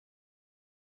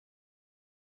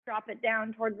drop it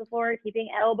down towards the floor, keeping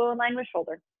elbow in line with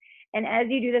shoulder. And as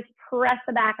you do this, press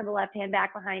the back of the left hand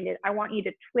back behind it. I want you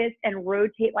to twist and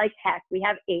rotate like heck. We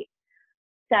have 8,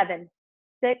 7,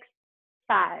 6,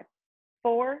 5,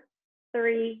 4,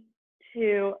 3,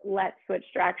 2, let's switch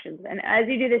directions. And as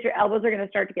you do this, your elbows are going to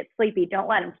start to get sleepy. Don't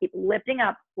let them. Keep lifting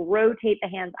up. Rotate the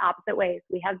hands opposite ways.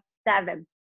 We have 7,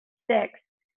 6,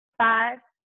 5,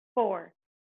 4,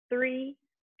 3,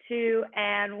 2,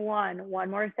 and 1. One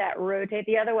more set. Rotate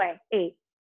the other way. 8,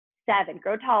 7.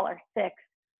 Grow taller. 6,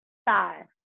 5,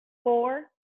 4,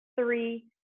 3,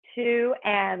 2,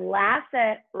 and last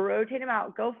set. Rotate them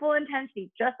out. Go full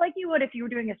intensity, just like you would if you were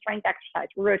doing a strength exercise.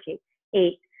 Rotate.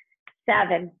 8,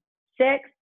 7, 6,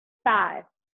 5,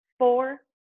 4,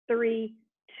 3,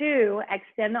 2.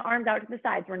 Extend the arms out to the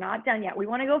sides. We're not done yet. We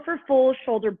want to go for full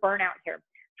shoulder burnout here.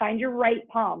 Find your right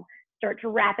palm. Start to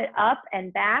wrap it up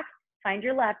and back. Find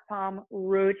your left palm.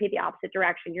 Rotate the opposite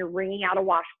direction. You're wringing out a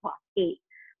washcloth. 8,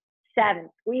 7.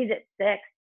 Squeeze it. 6,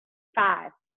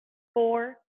 5,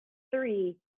 4,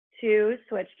 3, 2.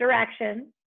 Switch directions.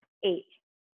 8,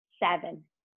 7,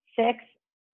 6,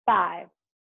 5,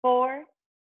 4,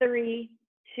 3,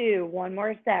 2. One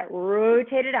more set.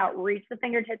 Rotate it out. Reach the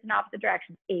fingertips in opposite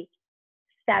directions. 8,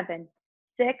 7,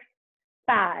 6,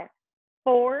 5,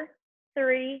 4,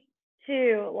 3,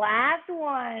 2. Last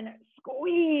one.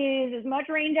 Squeeze as much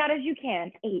range out as you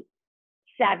can. 8,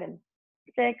 7,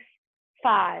 6,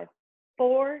 5,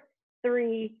 4,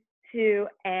 3, 2,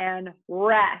 and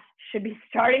rest. Should be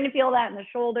starting to feel that in the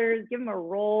shoulders. Give them a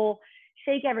roll.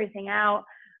 Shake everything out.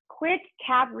 Quick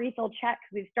calf refill check.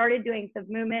 We've started doing some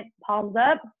movement. Palms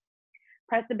up.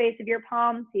 Press the base of your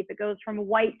palm. See if it goes from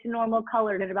white to normal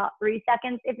colored in about 3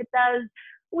 seconds. If it does,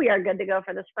 we are good to go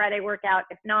for this Friday workout.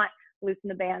 If not, loosen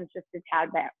the bands just a tad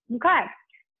bit. Okay.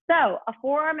 So a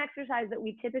forearm exercise that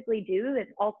we typically do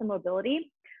that's also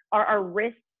mobility are our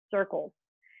wrist circles.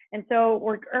 And so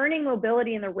we're earning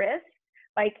mobility in the wrist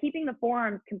by keeping the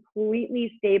forearms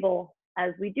completely stable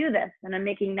as we do this. And I'm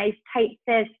making nice tight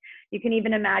fists. You can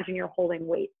even imagine you're holding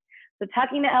weight. So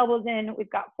tucking the elbows in, we've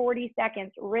got 40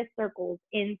 seconds, wrist circles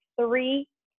in 3,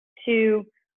 2,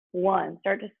 1.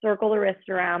 Start to circle the wrist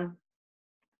around.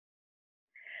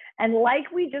 And like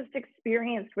we just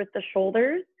experienced with the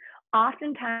shoulders,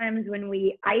 oftentimes when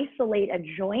we isolate a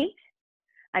joint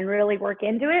and really work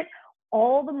into it,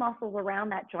 all the muscles around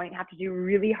that joint have to do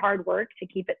really hard work to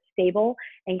keep it stable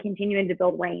and continuing to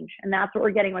build range. And that's what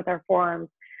we're getting with our forearms.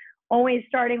 Always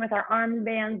starting with our arm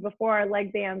bands before our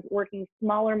leg bands, working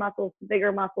smaller muscles to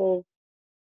bigger muscles,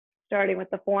 starting with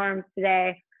the forearms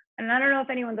today. And I don't know if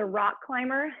anyone's a rock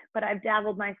climber, but I've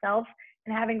dabbled myself,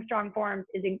 and having strong forearms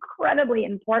is incredibly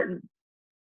important.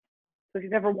 So if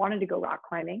you've ever wanted to go rock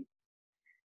climbing,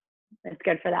 it's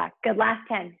good for that. Good, last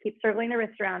 10. Keep circling the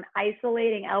wrists around,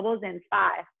 isolating elbows in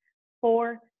 5,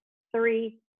 4,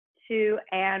 3, 2,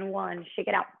 and 1. Shake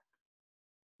it out.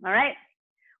 All right,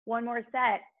 one more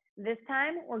set. This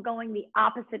time, we're going the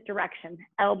opposite direction.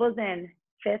 Elbows in,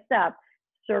 fists up,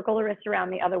 circle the wrist around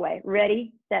the other way.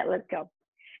 Ready, set, let's go.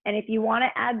 And if you want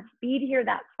to add speed here,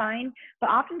 that's fine. But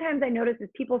oftentimes I notice as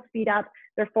people speed up,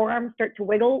 their forearms start to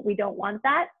wiggle. We don't want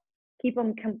that. Keep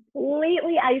them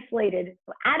completely isolated.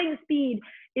 So adding speed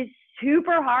is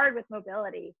super hard with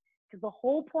mobility because the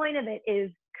whole point of it is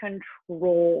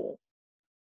control.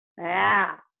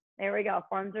 Yeah, there we go.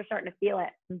 Forearms are starting to feel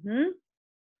it.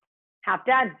 Half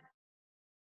done.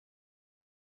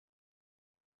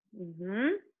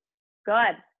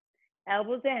 Good.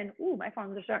 Elbows in. Ooh, my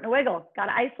forearms are starting to wiggle. Got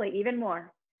to isolate even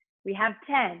more. We have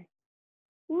 10.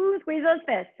 Ooh, squeeze those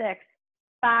fists. 6,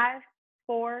 5,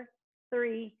 4,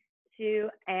 3, 2,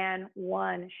 and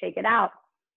 1. Shake it out.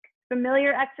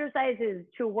 Familiar exercises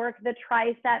to work the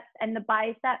triceps and the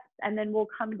biceps, and then we'll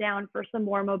come down for some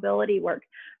more mobility work.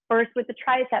 First, with the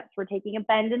triceps, we're taking a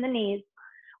bend in the knees.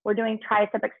 We're doing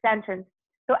tricep extensions.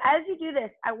 So as you do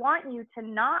this, I want you to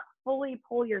not fully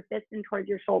pull your fists in towards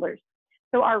your shoulders.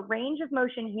 So our range of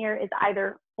motion here is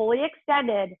either fully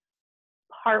extended,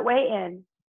 partway in,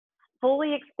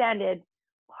 fully extended,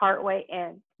 partway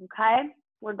in, okay?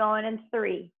 We're going in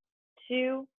 3,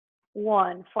 2,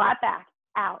 1. Flat back,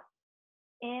 out,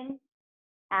 in,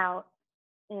 out,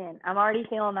 in. I'm already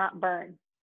feeling that burn.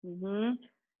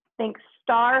 Think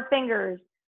star fingers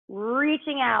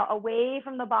reaching out away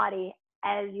from the body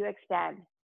as you extend,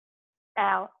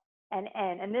 out, and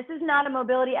in. And this is not a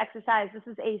mobility exercise. This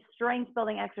is a strength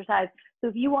building exercise. So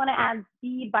if you want to add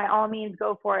speed, by all means,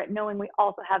 go for it, knowing we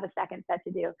also have a second set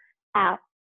to do. Out,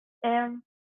 in,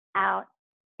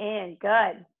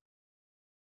 good.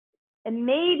 And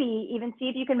maybe even see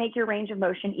if you can make your range of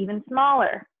motion even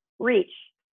smaller. Reach,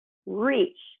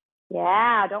 reach,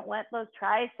 Yeah, don't let those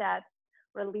triceps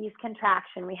release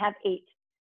contraction. We have 8,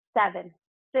 7,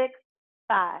 6,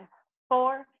 5,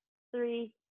 4,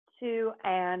 3, 2,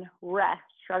 and rest.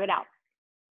 Shrug it out.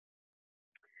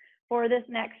 For this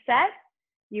next set,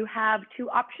 you have 2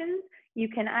 options. You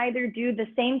can either do the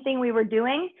same thing we were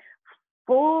doing,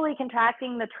 fully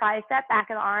contracting the tricep, back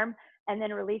of the arm, and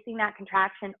then releasing that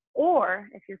contraction, or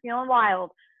if you're feeling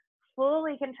wild,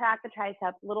 fully contract the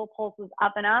triceps, little pulses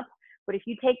up and up. But if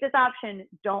you take this option,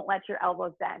 don't let your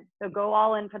elbows bend. So go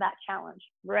all in for that challenge.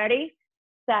 Ready,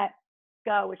 set,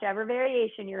 go, whichever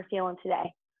variation you're feeling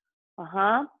today.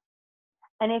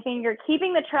 And if you're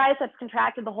keeping the triceps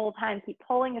contracted the whole time, keep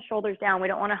pulling the shoulders down. We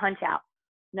don't want to hunch out.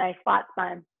 Nice flat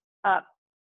spine. Up,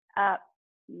 up.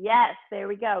 Yes, there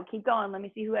we go. Keep going. Let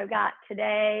me see who I've got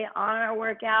today on our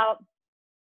workout.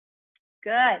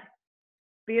 Good.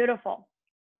 Beautiful.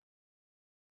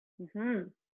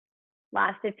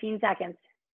 Last 15 seconds.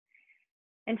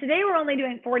 And today we're only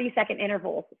doing 40-second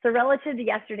intervals. So relative to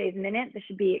yesterday's minute, this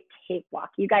should be a cakewalk.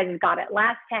 You guys have got it.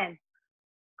 Last 10.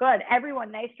 Good.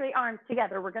 Everyone, nice straight arms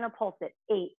together. We're going to pulse it.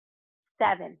 8,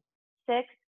 7, 6,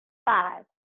 5,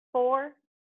 4,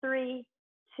 3,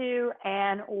 2,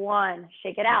 and 1.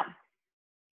 Shake it out.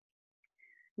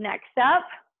 Next up,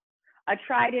 a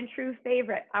tried and true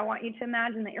favorite. I want you to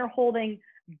imagine that you're holding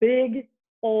big,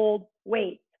 old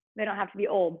weights. They don't have to be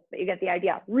old, but you get the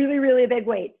idea. Really, really big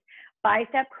weights.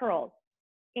 Bicep curls.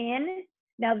 In.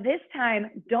 Now this time,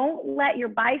 don't let your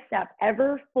bicep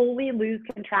ever fully lose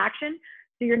contraction.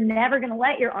 So you're never going to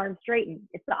let your arm straighten.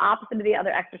 It's the opposite of the other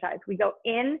exercise. We go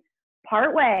in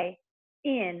part way,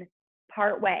 in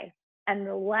part way. And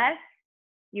the less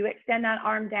you extend that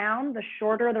arm down, the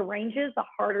shorter the ranges, the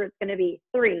harder it's going to be.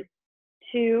 3,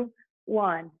 2,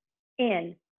 1.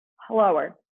 In,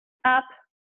 lower, up,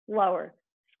 lower.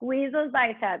 Squeeze those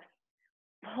biceps.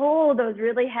 Pull those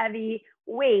really heavy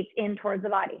weights in towards the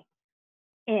body.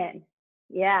 In,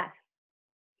 yes.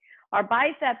 Our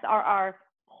biceps are our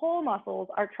pull muscles.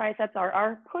 Our triceps are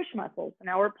our push muscles. So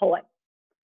now we're pulling.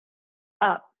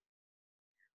 Up,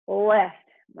 lift.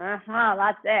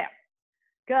 That's it.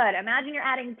 Good. Imagine you're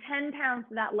adding 10 pounds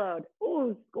to that load.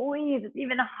 Ooh, squeeze. It's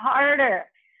even harder.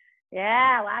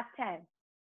 Yeah, last 10.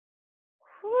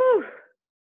 Whew.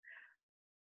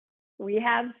 We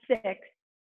have 6,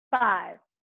 5,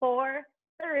 4,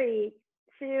 3,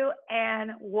 2,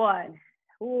 and 1.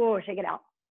 Ooh, shake it out.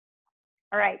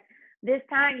 All right. This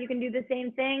time you can do the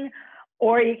same thing,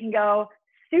 or you can go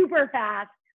super fast.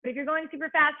 But if you're going super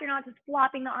fast, you're not just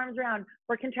flopping the arms around.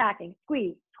 We're contracting.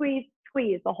 Squeeze, squeeze,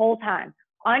 squeeze the whole time.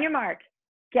 On your mark,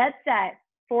 get set,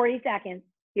 40 seconds.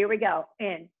 Here we go.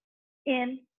 In,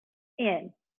 in,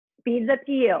 in. Speeds up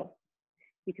to you.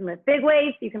 You can lift big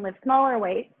weights. You can lift smaller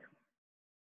weights.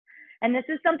 And this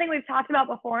is something we've talked about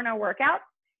before in our workouts,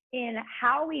 in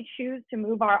how we choose to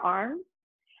move our arms,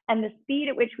 and the speed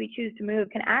at which we choose to move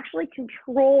can actually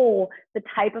control the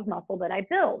type of muscle that I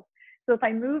build. So if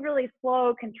I move really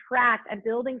slow, contract, I'm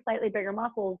building slightly bigger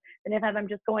muscles than if I'm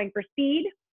just going for speed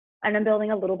and I'm building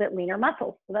a little bit leaner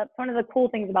muscles. So that's one of the cool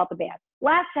things about the band.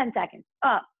 Last 10 seconds.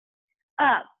 Up,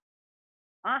 up.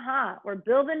 We're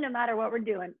building no matter what we're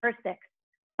doing. For 6,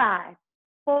 5,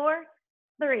 4,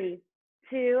 3,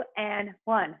 2, and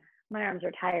 1. My arms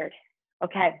are tired.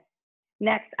 Okay.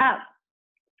 Next up,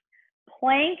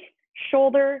 plank,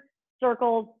 shoulder,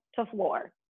 circles to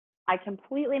floor. I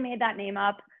completely made that name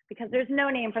up because there's no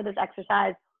name for this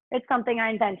exercise. It's something I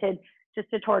invented just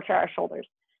to torture our shoulders.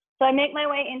 So I make my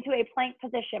way into a plank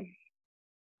position.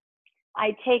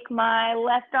 I take my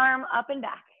left arm up and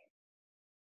back.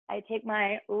 I take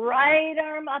my right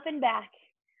arm up and back.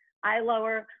 I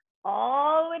lower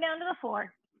all the way down to the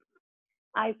floor.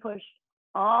 I push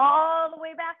all the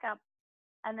way back up,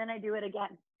 and then I do it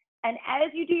again. And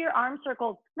as you do your arm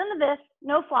circles, none of this,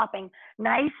 no flopping,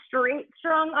 nice, straight,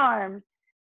 strong arms,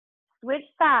 switch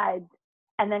sides,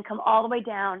 and then come all the way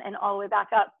down and all the way back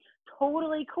up.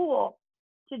 Totally cool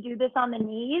to do this on the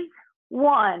knees.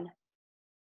 1,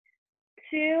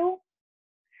 2,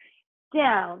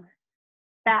 down,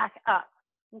 back up,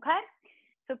 okay?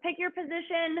 So pick your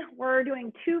position. We're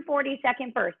doing 2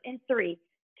 40-second bursts in 3,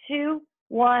 2,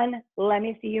 1. Let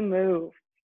me see you move.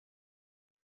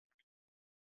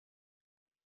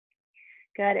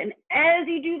 Good. And as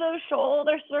you do those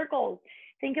shoulder circles,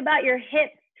 think about your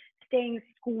hips staying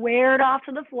squared off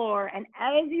to the floor. And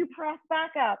as you press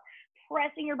back up,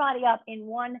 pressing your body up in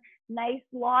one nice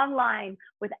long line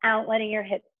without letting your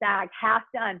hips sag. Half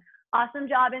done. Awesome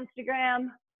job, Instagram.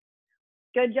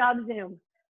 Good job, Zoom.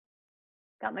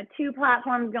 Got my 2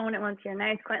 platforms going at once here.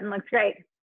 Nice, Quentin. Looks great.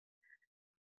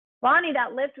 Bonnie,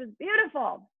 that lift was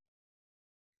beautiful.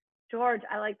 George,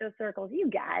 I like those circles. You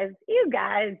guys.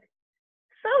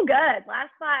 So good.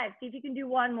 Last 5. See if you can do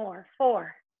one more.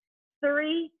 4,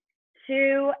 3,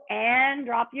 2, and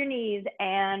drop your knees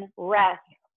and rest.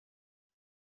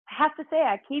 I have to say,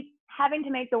 I keep having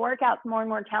to make the workouts more and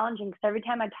more challenging because every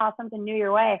time I toss something new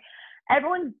your way,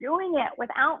 everyone's doing it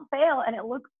without fail and it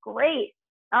looks great.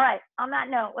 All right, on that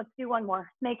note, let's do one more.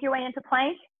 Make your way into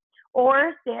plank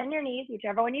or stay on your knees,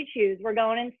 whichever one you choose. We're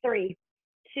going in 3,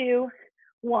 2,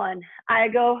 1. I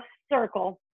go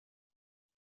circle.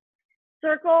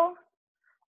 Circle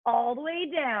all the way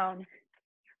down,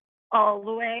 all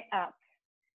the way up.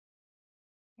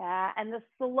 Yeah, and the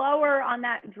slower on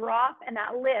that drop and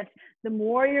that lift, the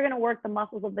more you're going to work the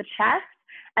muscles of the chest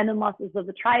and the muscles of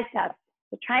the triceps.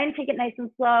 So try and take it nice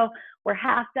and slow. We're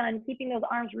half done, keeping those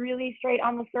arms really straight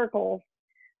on the circles,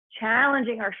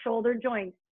 challenging our shoulder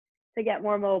joints to get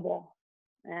more mobile.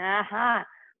 Aha.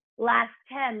 Last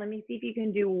 10. Let me see if you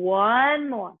can do one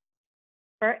more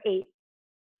for 8,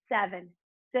 7,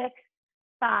 6,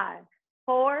 5,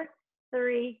 4,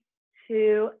 3,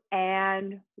 2,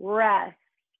 and rest.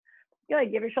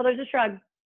 Good. Give your shoulders a shrug.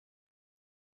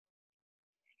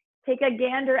 Take a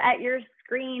gander at your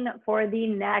screen for the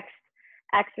next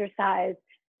exercise.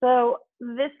 So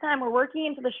this time we're working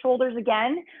into the shoulders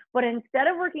again, but instead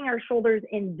of working our shoulders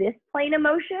in this plane of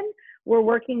motion, we're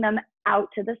working them out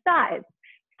to the sides.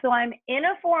 So I'm in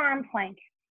a forearm plank,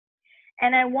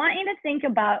 and I want you to think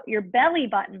about your belly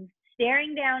button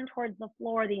staring down towards the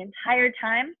floor the entire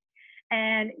time,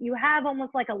 and you have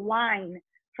almost like a line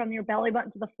from your belly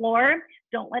button to the floor.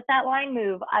 Don't let that line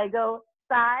move. I go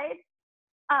side,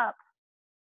 up,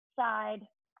 side,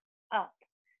 up.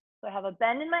 So I have a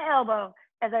bend in my elbow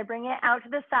as I bring it out to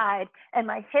the side, and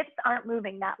my hips aren't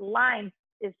moving. That line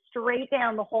is straight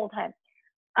down the whole time.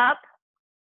 Up,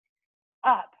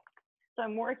 up. So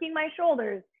I'm working my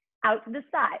shoulders out to the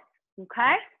sides,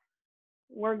 okay?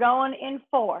 We're going in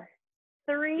 4,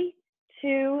 3,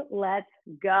 2, let's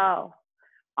go.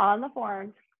 On the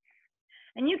forearms.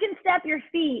 And you can step your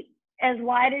feet as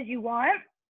wide as you want.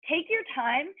 Take your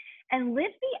time and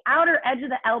lift the outer edge of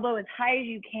the elbow as high as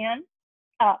you can,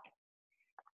 up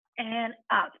and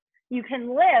up. You can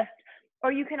lift,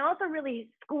 or you can also really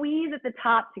squeeze at the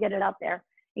top to get it up there,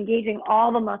 engaging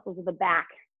all the muscles of the back.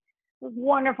 Those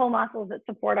wonderful muscles that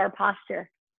support our posture.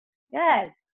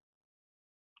 Good.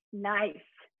 Nice.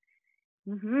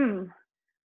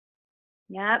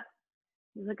 Yep.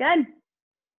 These are good.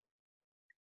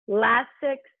 Last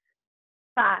 6,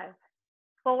 5,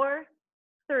 4,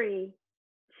 3,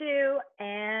 2,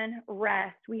 and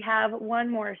rest. We have one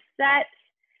more set.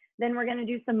 Then we're going to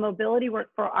do some mobility work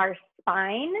for our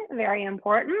spine, very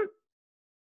important.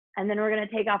 And then we're going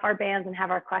to take off our bands and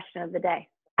have our question of the day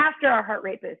after our heart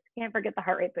rate boost. Can't forget the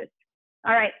heart rate boost.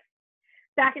 All right,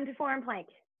 back into forearm plank.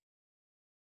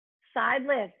 Side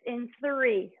lift in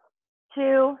 3,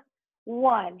 2,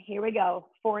 1. Here we go,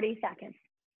 40 seconds.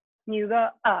 You go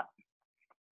up,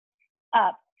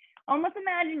 up. Almost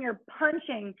imagine you're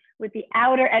punching with the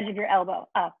outer edge of your elbow.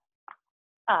 Up,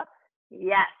 up.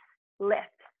 Yes, lift,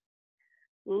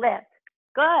 lift.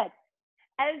 Good.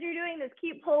 As you're doing this,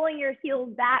 keep pulling your heels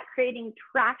back, creating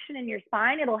traction in your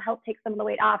spine. It'll help take some of the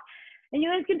weight off. And you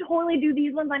guys can totally do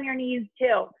these ones on your knees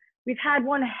too. We've had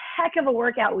one heck of a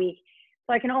workout week,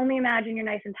 so I can only imagine you're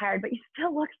nice and tired, but you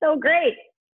still look so great.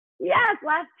 Yes,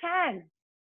 last 10.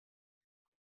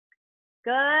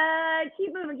 Good.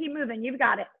 Keep moving, keep moving. You've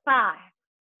got it. 5,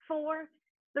 4,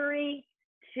 3,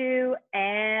 2,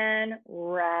 and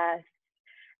rest.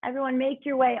 Everyone, make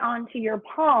your way onto your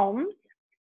palms.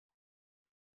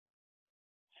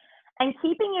 And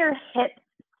keeping your hips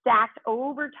stacked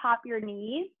over top your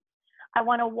knees, I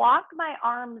want to walk my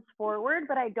arms forward,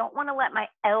 but I don't want to let my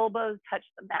elbows touch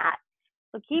the mat.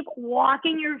 So keep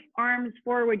walking your arms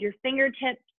forward, your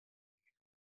fingertips,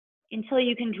 until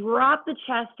you can drop the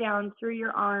chest down through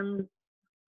your arms.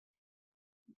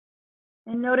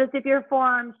 And notice if your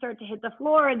forearms start to hit the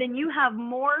floor, then you have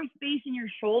more space in your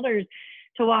shoulders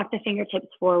to walk the fingertips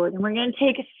forward. And we're going to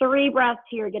take 3 breaths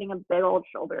here, getting a big old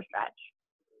shoulder stretch.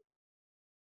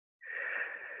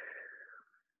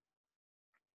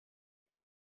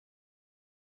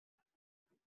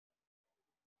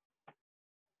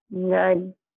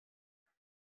 Good.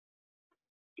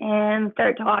 And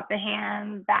start to walk the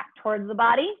hands back towards the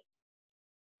body.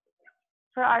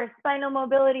 For our spinal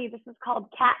mobility, this is called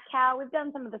cat-cow. We've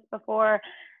done some of this before.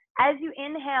 As you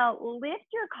inhale, lift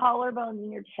your collarbones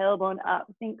and your tailbone up.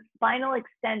 Think spinal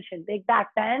extension, big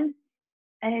back bend.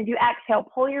 And as you exhale,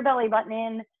 pull your belly button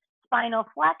in, spinal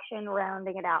flexion,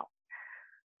 rounding it out.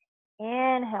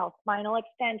 Inhale, spinal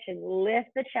extension, lift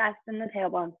the chest and the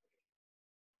tailbone.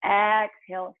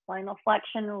 Exhale, spinal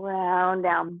flexion, round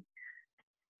down.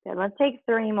 Good, let's take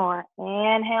 3 more.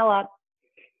 Inhale up.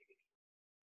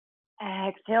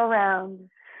 Exhale, round.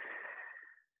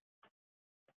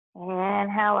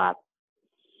 Inhale up.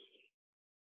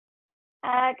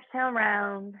 Exhale,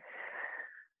 round.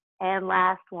 And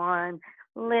last one.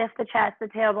 Lift the chest, the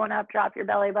tailbone up, drop your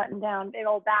belly button down, big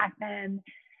old back bend.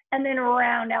 And then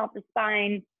round out the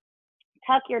spine.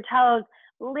 Tuck your toes.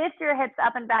 Lift your hips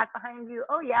up and back behind you.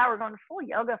 Oh yeah, we're going full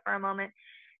yoga for a moment.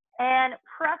 And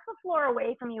press the floor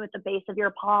away from you at the base of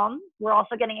your palm. We're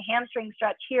also getting a hamstring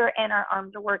stretch here and our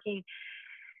arms are working.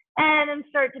 And then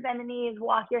start to bend the knees,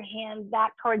 walk your hands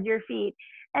back towards your feet,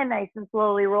 and nice and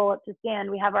slowly roll up to stand.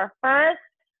 We have our first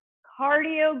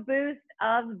cardio boost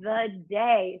of the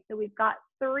day. So we've got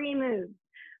 3 moves.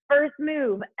 First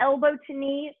move, elbow to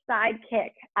knee, side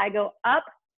kick. I go up,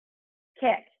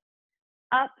 kick,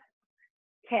 up,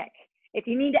 kick. If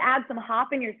you need to add some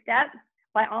hop in your step,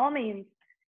 by all means,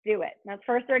 do it. That's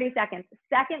first 30 seconds.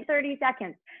 Second 30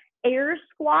 seconds, air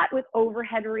squat with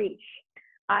overhead reach.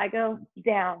 I go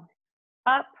down,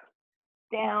 up,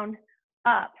 down,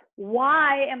 up.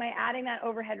 Why am I adding that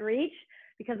overhead reach?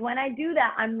 Because when I do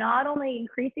that, I'm not only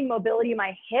increasing mobility of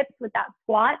my hips with that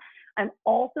squat, I'm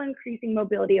also increasing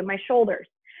mobility of my shoulders.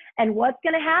 And what's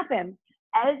going to happen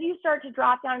as you start to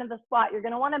drop down into the squat, you're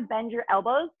going to want to bend your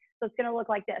elbows. So it's going to look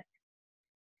like this.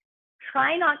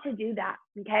 Try not to do that,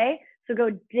 okay? So go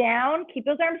down, keep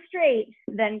those arms straight,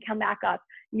 then come back up.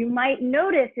 You might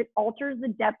notice it alters the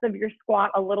depth of your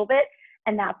squat a little bit,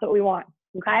 and that's what we want,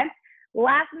 okay?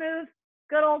 Last move,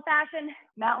 good old-fashioned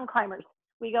mountain climbers.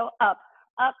 We go up,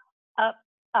 up, up,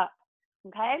 up,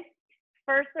 okay?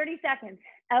 First 30 seconds,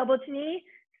 elbow to knee,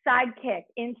 side kick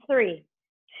in 3,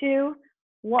 2,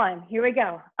 1. Here we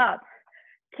go. Up,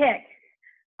 kick,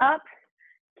 up,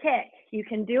 kick. You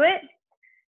can do it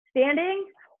standing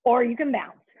or you can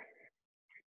bounce.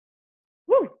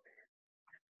 Woo.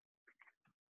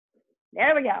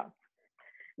 There we go.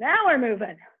 Now we're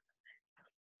moving.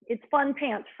 It's Fun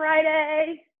Pants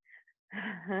Friday.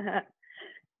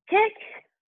 Kick,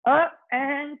 up,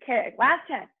 and kick. Last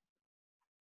 10.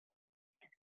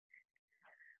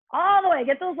 All the way.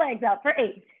 Get those legs up for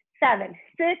 8, 7,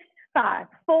 6, 5,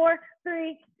 4,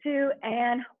 3, 2,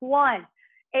 and 1.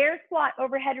 Air squat,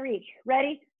 overhead reach.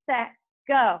 Ready, set,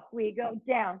 go. We go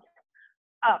down,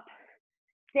 up,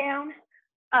 down,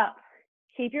 up.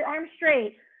 Keep your arms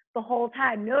straight the whole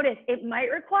time. Notice it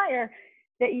might require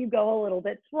that you go a little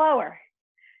bit slower.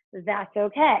 That's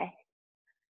okay.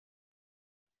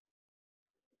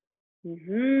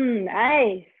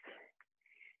 Nice.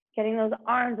 Getting those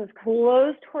arms as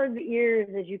close towards the ears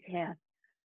as you can.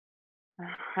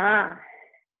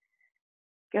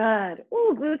 Good.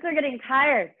 Ooh, glutes are getting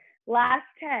tired. Last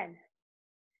 10.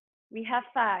 We have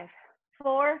 5,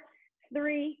 4,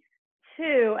 3,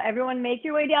 2. Everyone make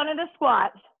your way down into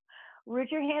squat.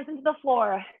 Root your hands into the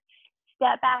floor.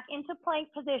 Step back into plank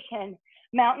position.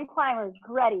 Mountain climbers,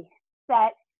 ready,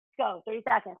 set, go. 30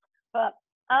 seconds. Up,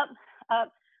 up,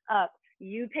 up, up.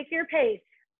 You pick your pace.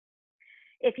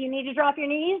 If you need to drop your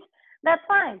knees, that's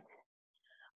fine.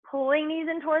 Pulling knees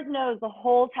in towards nose the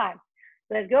whole time.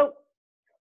 Let's go.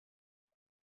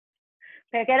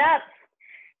 Pick it up.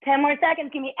 10 more seconds.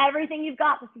 Give me everything you've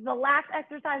got. This is the last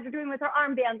exercise we're doing with our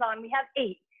armbands on. We have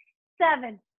 8,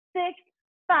 7, 6,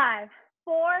 5,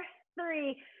 4,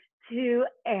 3, 2,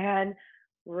 and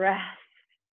rest.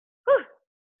 Whew.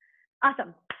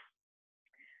 Awesome.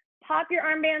 Pop your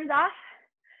armbands off.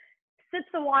 Sip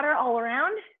the water all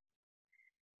around.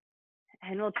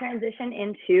 And we'll transition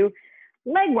into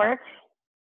leg work.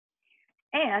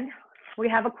 And we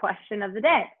have a question of the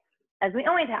day, as we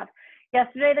always have.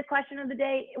 Yesterday, the question of the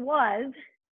day was,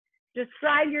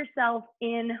 describe yourself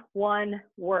in 1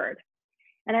 word.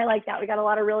 And I like that. We got a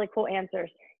lot of really cool answers.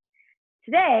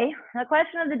 Today, the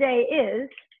question of the day is,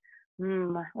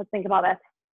 let's think about this.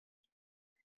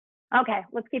 Okay,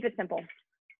 let's keep it simple.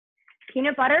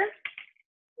 Peanut butter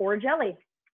or jelly?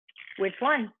 Which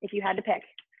one, if you had to pick?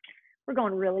 We're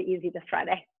going really easy this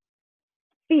Friday.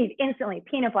 Steve, instantly,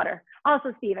 peanut butter.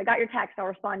 Also, Steve, I got your text. I'll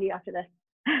respond to you after this.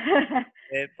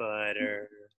 Peanut butter.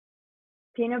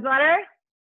 Peanut butter?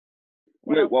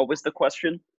 Wait, what was the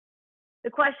question? The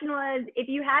question was, if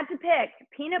you had to pick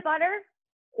peanut butter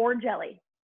or jelly?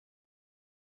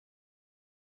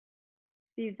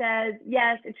 Steve says,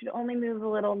 yes, it should only move a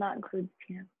little, not include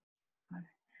peanut butter.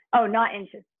 Oh, not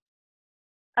inches.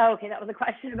 Oh, okay, that was a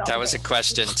question about. That was a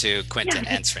question to Quentin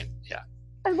answering. Yeah.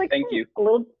 I was like, Thank you. A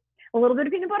little bit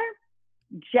of peanut butter?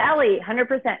 Jelly,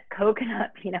 100%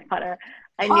 coconut peanut butter.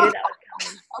 I knew that was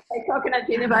coming. Okay, coconut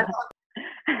peanut butter.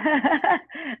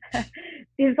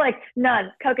 Seems like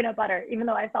none. Coconut butter, even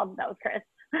though I saw that was Chris.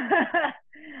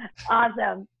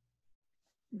 Awesome.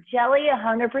 Jelly,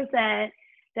 100%.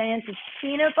 Diane says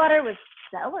peanut butter with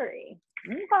celery.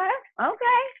 Okay.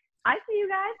 Okay. I see you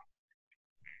guys.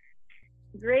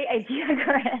 Great idea,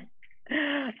 Chris.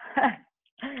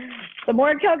 The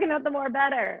more coconut, the more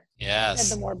better. Yes.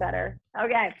 The more better.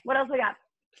 Okay. What else we got?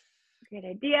 Great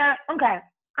idea. Okay.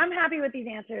 I'm happy with these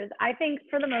answers. I think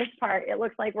for the most part, it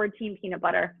looks like we're team peanut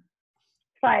butter.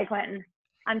 Sorry, Quentin.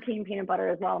 I'm team peanut butter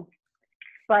as well.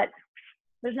 But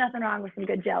there's nothing wrong with some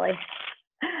good jelly.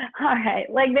 All right.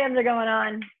 Leg bands are going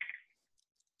on.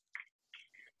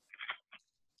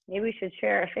 Maybe we should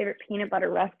share our favorite peanut butter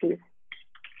recipes.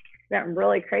 Gotten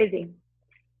really crazy.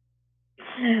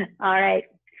 All right.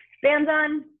 Bands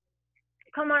on.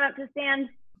 Come on up to stand.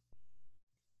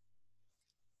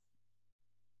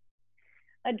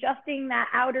 Adjusting that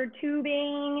outer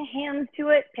tubing, hands to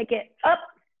it, pick it up,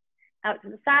 out to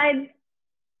the side.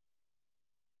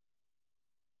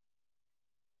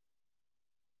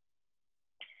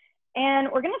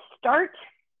 And we're gonna start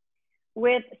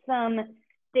with some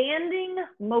standing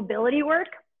mobility work.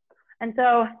 And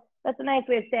so that's a nice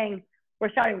way of saying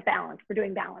we're starting with balance, we're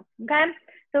doing balance, okay?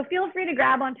 So feel free to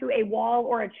grab onto a wall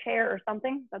or a chair or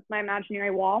something. That's my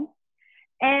imaginary wall.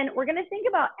 And we're gonna think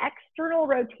about external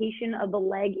rotation of the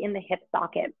leg in the hip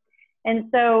socket. And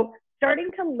so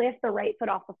starting to lift the right foot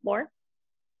off the floor,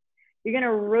 you're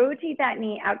gonna rotate that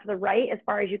knee out to the right as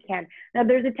far as you can. Now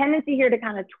there's a tendency here to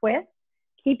kind of twist.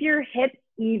 Keep your hips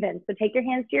even. So take your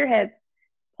hands to your hips,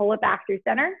 pull it back through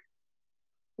center,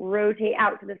 rotate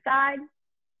out to the side,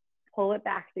 pull it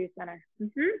back through center.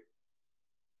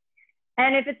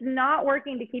 And if it's not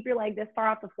working to keep your leg this far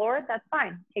off the floor, that's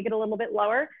fine. Take it a little bit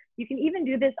lower. You can even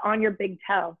do this on your big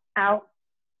toe. Out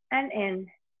and in,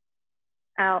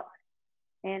 out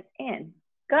and in.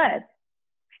 Good.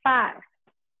 5,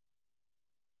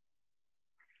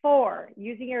 4,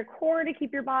 using your core to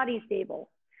keep your body stable.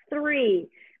 3,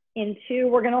 in 2,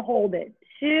 we're gonna hold it.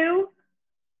 2,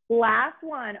 last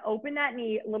one, open that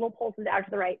knee, little pulses out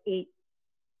to the right. 8,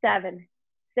 7,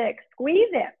 6, squeeze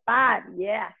it. 5,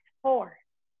 yes. 4,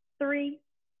 3,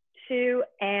 2,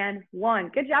 and 1.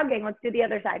 Good job, gang. Let's do the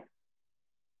other side.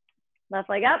 Left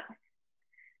leg up,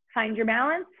 find your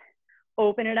balance,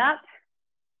 open it up,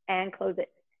 and close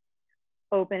it.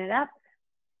 Open it up,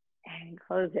 and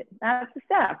close it. That's the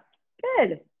step.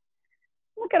 Good.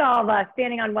 Look at all of us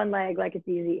standing on one leg like it's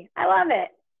easy. I love it.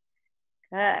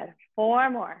 Good. 4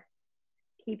 more.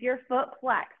 Keep your foot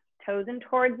flexed, toes in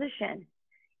towards the shin.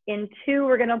 In 2,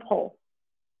 we're gonna pull.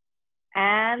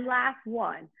 And last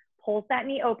one, pulse that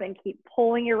knee open. Keep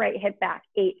pulling your right hip back.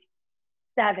 8,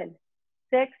 7,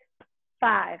 6,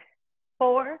 5,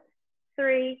 4,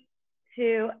 3,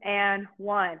 2, and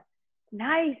 1.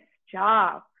 Nice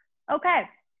job. Okay,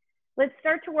 let's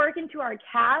start to work into our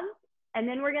calves, and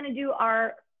then we're gonna do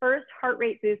our first heart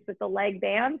rate boost with the leg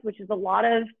bands, which is a lot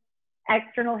of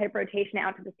external hip rotation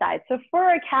out to the side. So for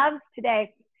our calves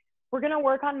today, we're gonna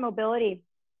work on mobility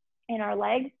in our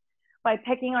legs by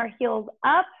picking our heels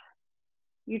up.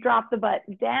 You drop the butt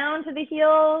down to the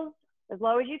heels as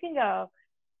low as you can go.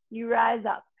 You rise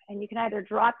up, and you can either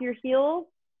drop your heels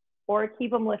or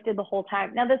keep them lifted the whole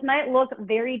time. Now this might look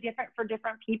very different for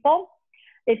different people.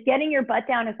 If getting your butt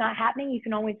down is not happening, you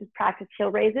can always just practice heel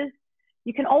raises.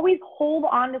 You can always hold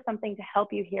on to something to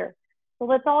help you here. So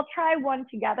let's all try one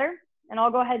together, and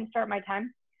I'll go ahead and start my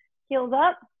time. Heels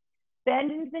up,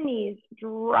 bend into the knees,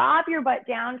 drop your butt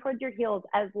down towards your heels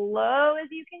as low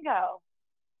as you can go,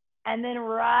 and then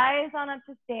rise on up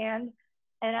to stand,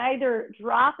 and either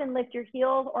drop and lift your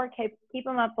heels or keep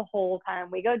them up the whole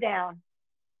time. We go down,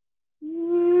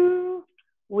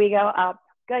 we go up.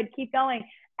 Good, keep going.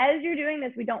 As you're doing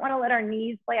this, we don't want to let our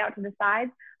knees play out to the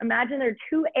sides. Imagine there are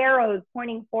 2 arrows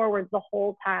pointing forwards the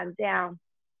whole time, down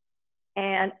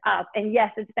and up. And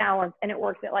yes, it's balanced and it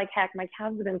works it like heck. My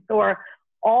calves have been sore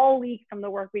all week from the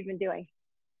work we've been doing.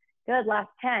 Good, last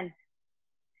 10.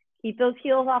 Keep those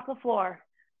heels off the floor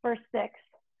for 6,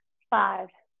 5,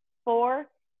 4,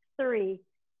 3,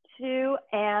 2,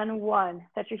 and 1.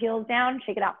 Set your heels down,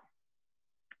 shake it out.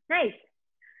 Nice.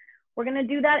 We're gonna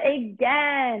do that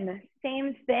again.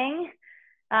 Same thing.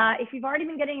 If you've already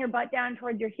been getting your butt down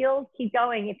towards your heels, keep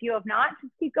going. If you have not,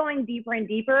 just keep going deeper and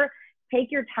deeper.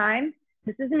 Take your time.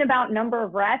 This isn't about number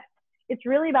of reps. It's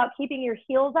really about keeping your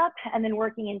heels up and then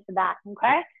working into that,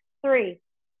 okay? 3,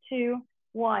 2,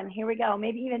 1, here we go.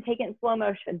 Maybe even take it in slow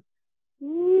motion.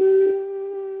 Woo.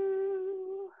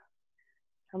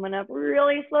 Coming up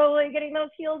really slowly, getting those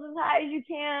heels as high as you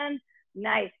can.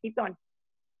 Nice, keep going.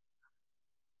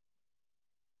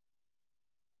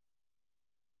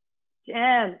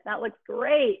 Jim, that looks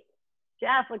great.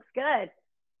 Jeff, looks good.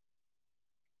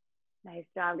 Nice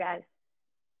job, guys.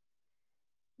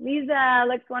 Lisa,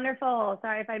 looks wonderful.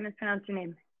 Sorry if I mispronounced your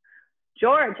name.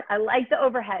 George, I like the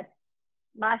overhead.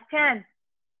 Last 10.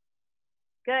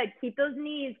 Good. Keep those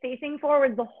knees facing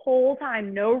forward the whole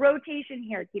time. No rotation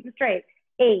here. Keep them straight.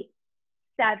 8,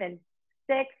 7,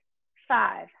 6,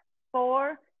 5,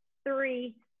 4,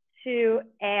 3, 2,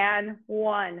 and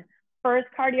 1. First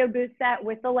cardio boost set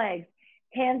with the legs.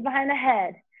 Hands behind the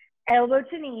head. Elbow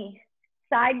to knee.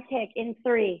 Side kick in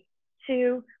 3,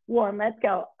 2, 1. Let's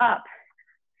go. Up.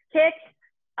 Kick.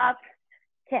 Up.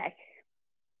 Kick.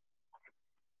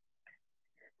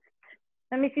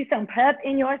 Let me see some pep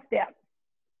in your step.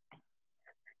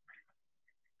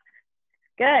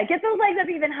 Good. Get those legs up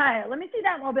even higher. Let me see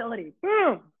that mobility.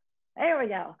 Boom. There we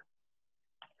go.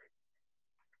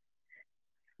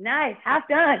 Nice. Half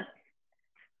done.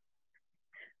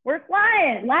 We're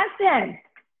flying. Last 10.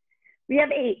 We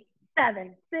have 8,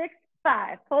 7, 6,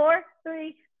 5, 4,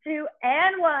 3, 2,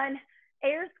 and 1.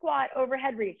 Air squat,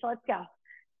 overhead reach. Let's go.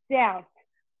 Down,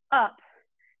 up,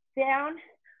 down,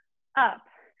 up.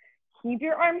 Keep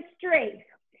your arms straight.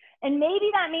 And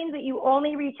maybe that means that you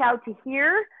only reach out to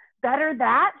here. Better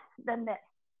that than this.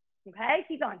 Okay,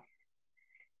 keep going.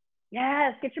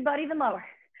 Yes, get your butt even lower.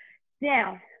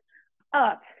 Down,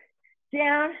 up,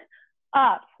 down,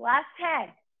 up. Last 10.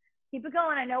 Keep it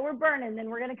going. I know we're burning. Then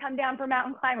we're going to come down for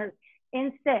mountain climbers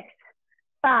in 6,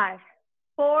 5,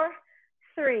 4,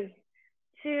 3,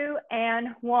 2, and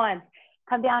 1.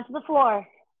 Come down to the floor.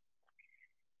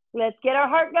 Let's get our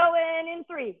heart going in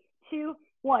 3, 2,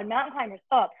 1. Mountain climbers.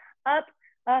 Up, up,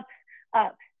 up,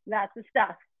 up. That's the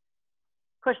stuff.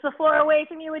 Push the floor away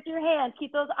from you with your hands.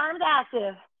 Keep those arms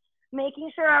active.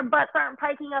 Making sure our butts aren't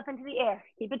piking up into the air.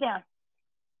 Keep it down.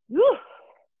 Woo.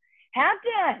 Half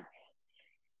done.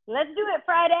 Let's do it,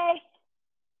 Friday.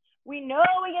 We know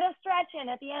we get a stretch in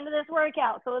at the end of this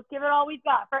workout, so let's give it all we've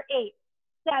got for 8,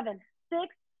 7,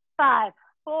 6, 5,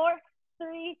 4,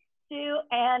 3, 2,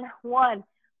 and 1.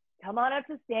 Come on up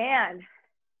to stand.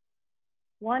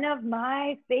 One of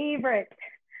my favorites,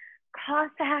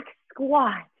 Cossack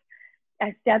squats.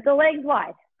 I step the legs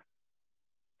wide.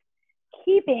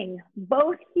 Keeping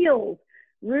both heels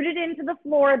rooted into the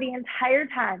floor the entire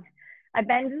time. I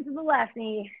bend into the left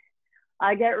knee.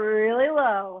 I get really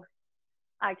low.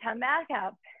 I come back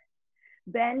up.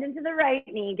 Bend into the right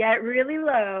knee. Get really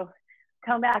low.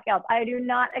 Come back up. I do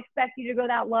not expect you to go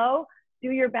that low. Do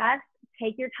your best.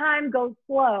 Take your time. Go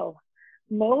slow.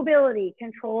 Mobility,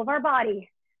 control of our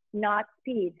body, not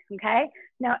speed, okay?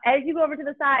 Now, as you go over to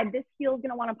the side, this heel is going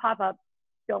to want to pop up.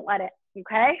 Don't let it,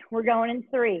 okay? We're going in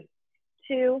 3,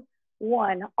 2,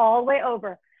 1, all the way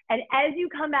over. And as you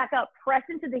come back up, press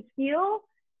into the heel,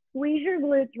 squeeze your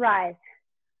glutes, rise.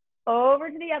 Over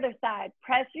to the other side,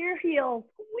 press your heel,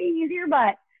 squeeze your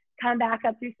butt, come back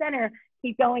up through center,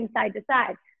 keep going side to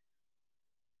side.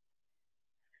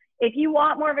 If you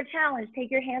want more of a challenge,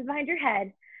 take your hands behind your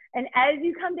head, and as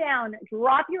you come down,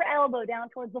 drop your elbow down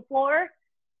towards the floor,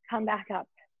 come back up.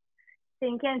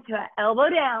 Sink into it, elbow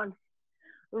down,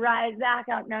 rise back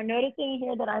up. Now noticing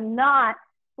here that I'm not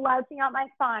slouching out my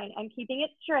spine, I'm keeping it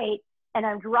straight, and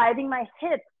I'm driving my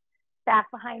hips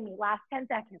back behind me. Last 10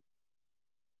 seconds.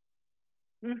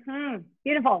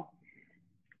 Beautiful.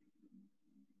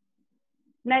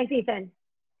 Nice, Ethan.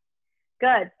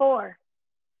 Good. 4,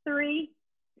 3,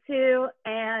 2,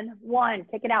 and 1.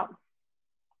 Kick it out.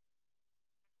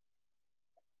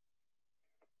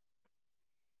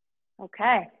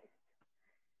 Okay.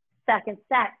 Second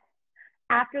set.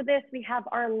 After this, we have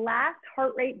our last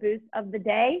heart rate boost of the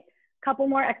day. Couple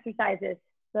more exercises.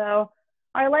 So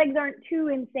our legs aren't too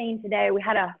insane today. We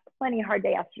had a plenty hard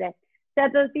day yesterday.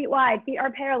 Set those feet wide. Feet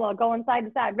are parallel. Going side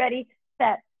to side. Ready,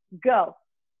 set, go.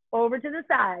 Over to the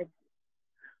side.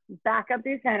 Back up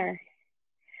through center.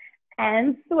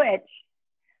 And switch.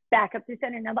 Back up through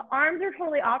center. Now the arms are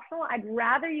totally optional. I'd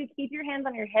rather you keep your hands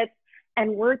on your hips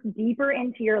and work deeper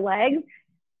into your legs.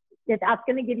 If that's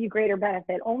going to give you greater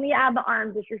benefit. Only add the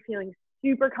arms if you're feeling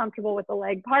super comfortable with the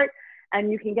leg part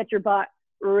and you can get your butt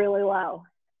really low.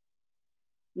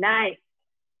 Nice.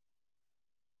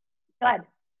 Good.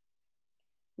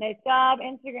 Nice job,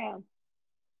 Instagram.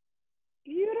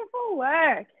 Beautiful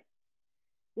work.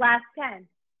 Last 10.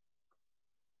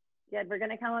 Good. We're going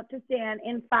to come up to stand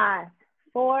in 5,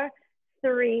 4,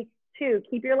 3, 2.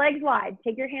 Keep your legs wide.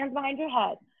 Take your hands behind your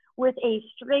head with a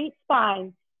straight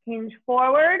spine. Hinge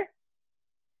forward.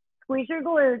 Squeeze your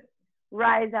glutes.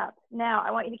 Rise up. Now,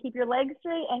 I want you to keep your legs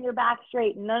straight and your back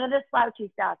straight. None of this slouchy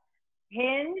stuff.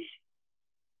 Hinge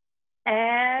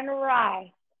and rise.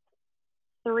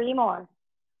 3 more.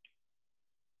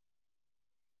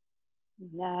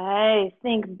 Nice.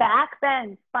 Think back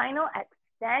bend, spinal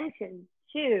extension,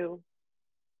 2.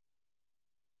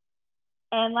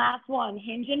 And last one,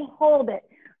 hinge and hold it.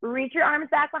 Reach your arms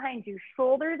back behind you.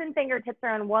 Shoulders and fingertips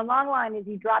are on one long line as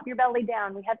you drop your belly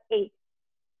down. We have 8,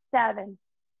 7,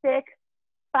 6,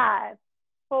 5,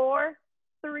 4,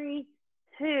 3,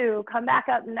 2. Come back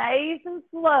up nice and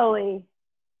slowly.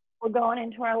 We're going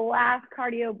into our last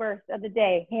cardio burst of the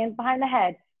day. Hands behind the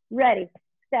head. Ready,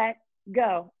 set,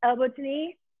 go. Elbow to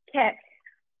knee, kick.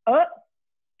 Up,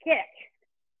 kick.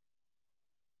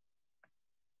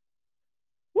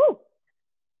 Woo.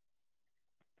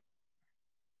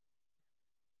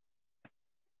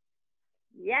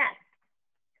 Yes.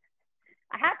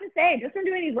 I have to say, just from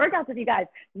doing these workouts with you guys,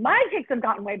 my kicks have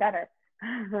gotten way better.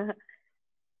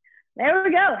 There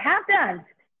we go, half done.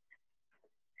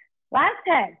 Last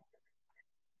 10.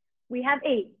 We have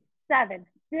 8, 7,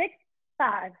 6,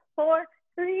 5, 4,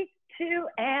 3, 2,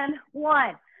 and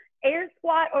 1. Air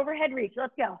squat, overhead reach.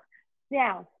 Let's go.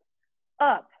 Down,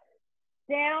 up,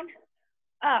 down,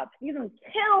 up. You can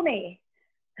kill me.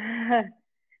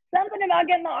 Something about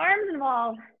getting the arms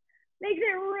involved makes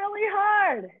it really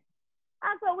hard.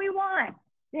 That's what we want.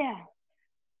 Yeah.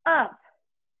 Up.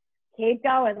 Keep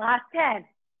going. Last 10.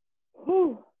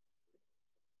 Whew.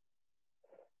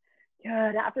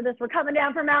 Good. After this, we're coming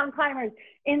down for mountain climbers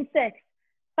in 6,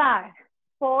 5,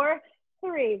 4,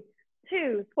 3,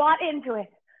 2. Squat into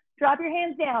it. Drop your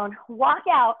hands down. Walk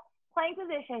out. Plank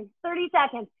position. 30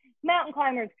 seconds. Mountain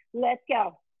climbers. Let's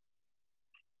go.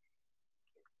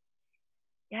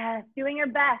 Yes. Doing your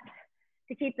best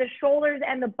to keep the shoulders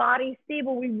and the body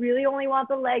stable. We really only want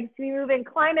the legs to be moving.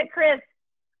 Climb it, Chris.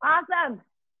 Awesome.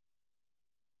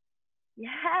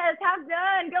 Yes, half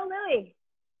done. Go, Lily.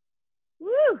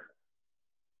 Woo.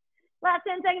 Last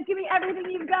 10 seconds. Give me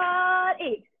everything you've got.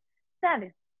 8,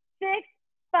 7, 6,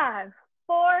 5,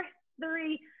 4,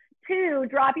 3, 2.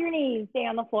 Drop your knees. Stay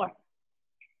on the floor.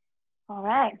 All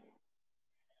right.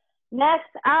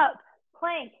 Next up,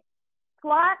 plank,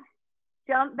 squat,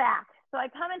 jump back. So I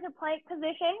come into plank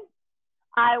position.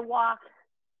 I walk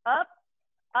up,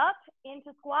 up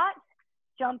into squat,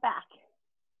 jump back.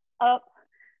 Up,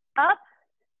 up,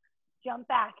 jump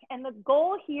back. And the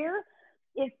goal here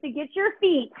is to get your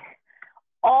feet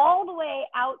all the way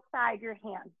outside your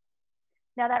hands.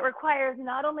 Now that requires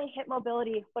not only hip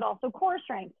mobility, but also core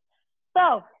strength.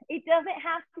 So it doesn't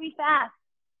have to be fast,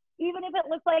 even if it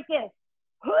looks like this.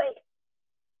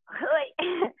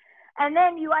 And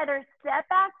then you either step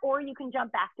back or you can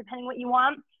jump back, depending what you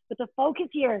want. But the focus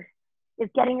here is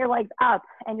getting your legs up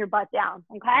and your butt down,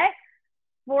 okay?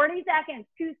 40 seconds,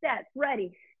 2 sets,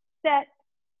 ready, set,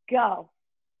 go.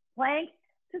 Plank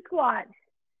to squat,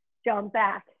 jump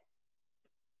back.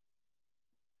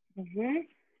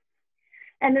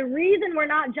 And the reason we're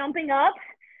not jumping up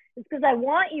is because I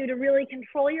want you to really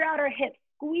control your outer hips,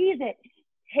 squeeze it,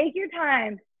 take your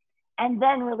time, and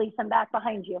then release them back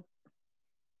behind you.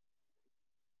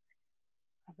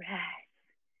 All right.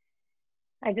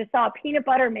 I just saw peanut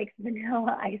butter makes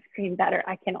vanilla ice cream better.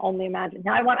 I can only imagine.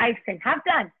 Now I want ice cream. Half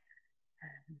done.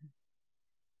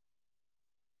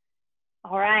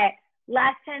 All right.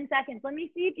 Last 10 seconds. Let me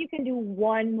see if you can do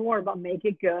one more, but make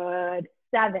it good.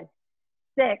 7,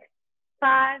 6,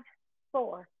 5,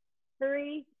 4,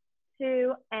 3,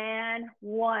 2, and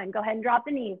 1. Go ahead and drop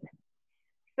the knees.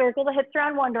 Circle the hips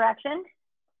around one direction.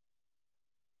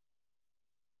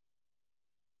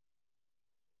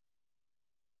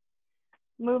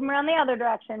 Move them around the other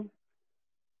direction.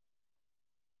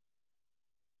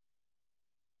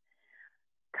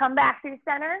 Come back through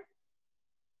center.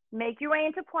 Make your way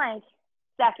into plank.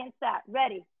 Second set.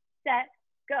 Ready, set,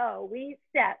 go. We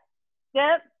step,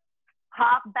 step,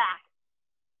 hop back.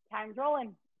 Time's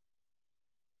rolling.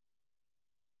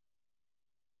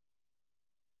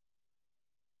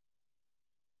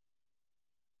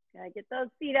 Gotta get those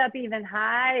feet up even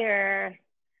higher.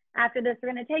 After this, we're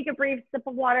gonna take a brief sip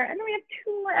of water, and then we have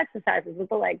 2 more exercises with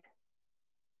the legs.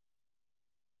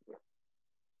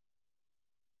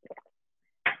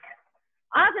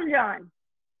 Awesome, John.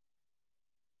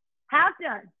 Half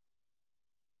done.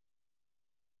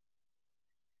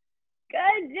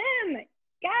 Good, Jim.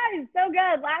 Guys, so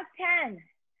good. Last 10.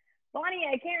 Bonnie,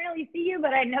 I can't really see you,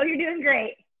 but I know you're doing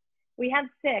great. We have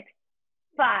 6,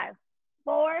 5,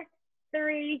 4,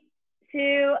 3,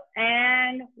 2,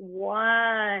 and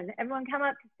 1. Everyone come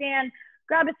up to stand,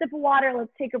 grab a sip of water.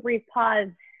 Let's take a brief pause,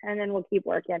 and then we'll keep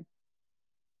working.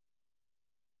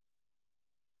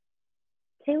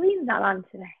 Kaylee's not on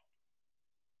today.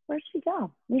 Where'd she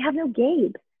go? We have no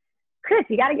Gabe. Chris,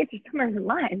 you got to get your swimmers in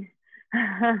line.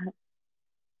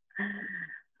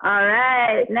 All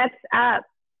right, next up,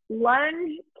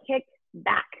 lunge kick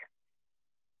back.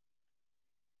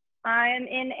 I am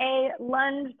in a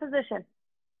lunge position.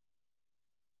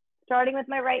 Starting with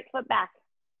my right foot back.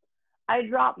 I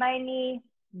drop my knee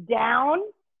down,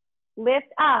 lift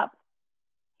up,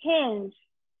 hinge,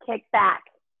 kick back.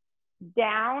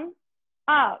 Down,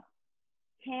 up,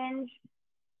 hinge,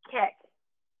 kick.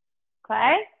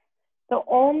 Okay? So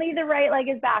only the right leg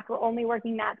is back. We're only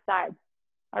working that side.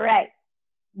 All right.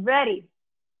 Ready,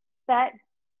 set,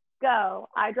 go.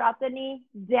 I drop the knee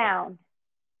down,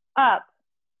 up,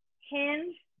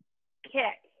 hinge,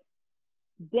 kick,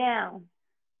 down,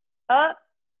 up,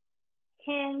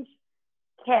 hinge,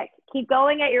 kick. Keep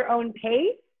going at your own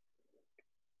pace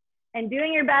and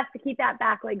doing your best to keep that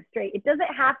back leg straight. It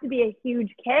doesn't have to be a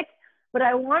huge kick, but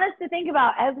I want us to think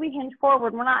about as we hinge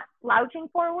forward, we're not slouching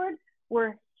forward,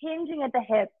 we're hinging at the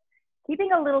hips,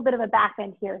 keeping a little bit of a back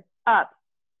bend here, up.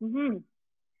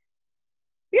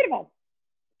 Beautiful.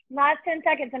 Last 10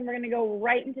 seconds and we're gonna go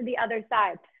right into the other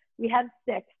side. We have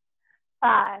 6,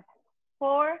 5,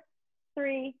 4,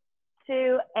 3,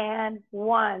 2, and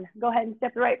 1. Go ahead and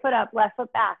step the right foot up, left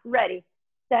foot back. Ready,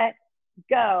 set,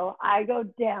 go. I go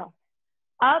down,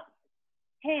 up,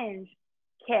 hinge,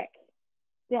 kick,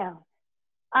 down,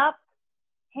 up,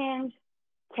 hinge,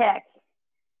 kick.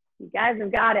 You guys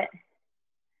have got it.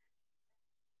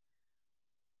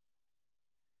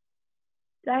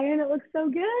 Diane, it looks so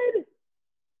good.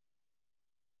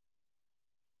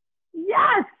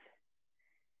 Yes.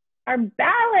 Our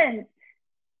balance.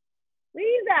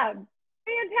 Lisa,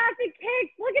 fantastic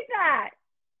kicks. Look at that.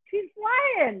 She's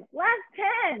flying. Last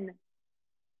 10.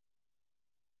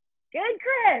 Good,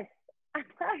 Chris. I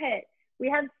love it. We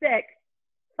have 6,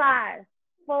 5,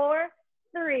 4,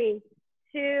 3,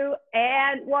 2,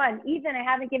 and 1. Ethan, I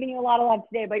haven't given you a lot of love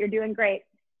today, but you're doing great.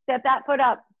 Step that foot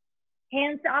up.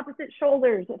 Hands to opposite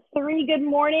shoulders. 3 good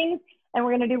mornings, and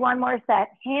we're going to do one more set.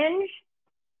 Hinge,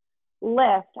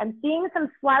 lift. I'm seeing some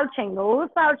slouching, no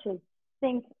slouching.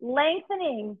 Think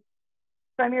lengthening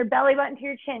from your belly button to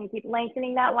your chin. Keep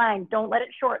lengthening that line. Don't let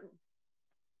it shorten.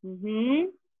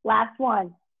 Last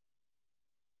one.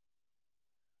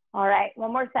 All right,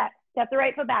 one more set. Step the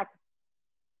right foot back.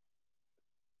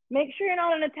 Make sure you're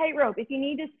not on a tightrope. If you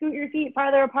need to scoot your feet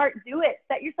farther apart, do it.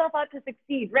 Set yourself up to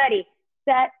succeed. Ready,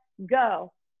 set,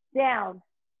 go. Down,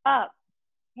 up,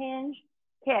 hinge,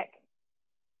 kick.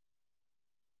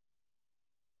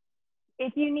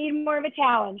 If you need more of a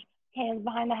challenge, hands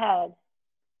behind the head.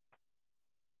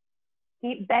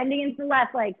 Keep bending into the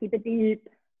left leg. Keep it deep.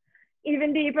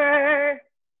 Even deeper.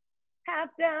 Half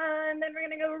done. Then we're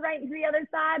going to go right into the other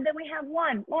side. Then we have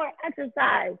one more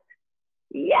exercise.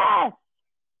 Yes.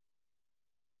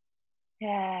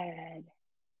 Good.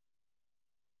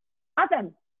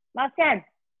 Awesome. Last 10.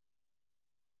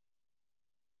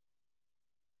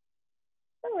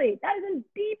 Really, that is a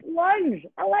deep lunge.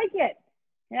 I like it.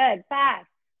 Good. 5,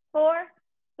 4,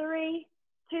 3,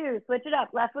 2. Switch it up.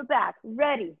 Left foot back.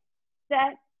 Ready,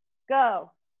 set,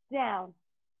 go. Down,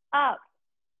 up,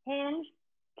 hinge,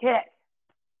 kick.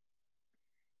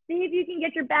 See if you can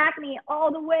get your back knee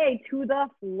all the way to the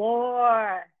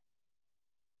floor.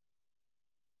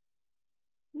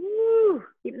 Woo.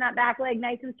 Keeping that back leg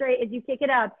nice and straight as you kick it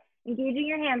up. Engaging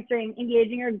your hamstring,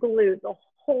 engaging your glutes. The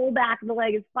whole back of the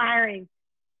leg is firing.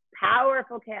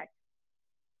 Powerful kick.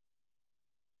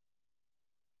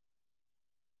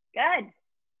 Good.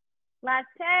 Last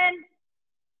 10.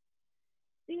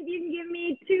 See if you can give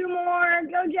me 2 more.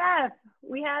 Go, Jeff.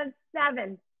 We have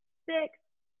 7, 6,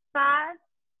 5,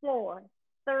 4,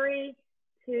 3,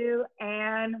 2,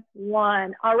 and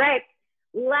 1. All right.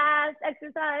 Last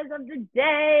exercise of the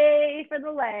day for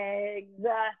the legs.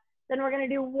 Then we're going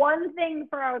to do one thing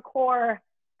for our core,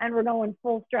 and we're going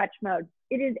full stretch mode.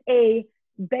 It is a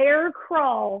bear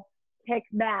crawl kick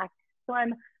back. So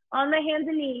I'm on my hands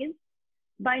and knees.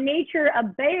 By nature, a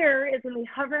bear is when we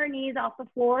hover our knees off the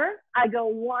floor. I go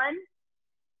 1,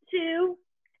 2,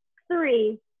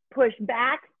 3, push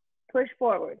back, push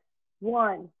forward.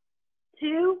 1,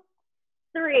 2,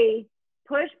 3,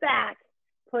 push back,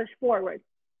 push forward.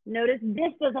 Notice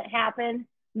this doesn't happen.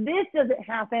 This doesn't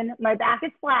happen. My back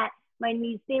is flat. My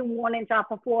knees stay 1 inch off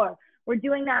the floor. We're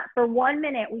doing that for 1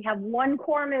 minute. We have one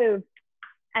core move,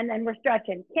 and then we're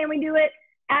stretching. Can we do it?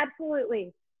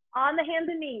 Absolutely. On the hands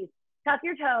and knees. Tuck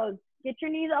your toes. Get your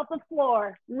knees off the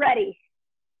floor. Ready,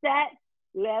 set,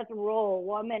 let's roll.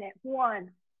 1 minute.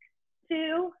 1,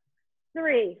 2,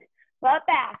 3. Butt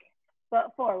back,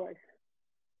 butt forward.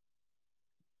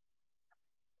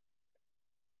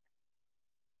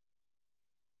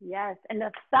 Yes, and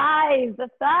the thighs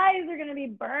are going to be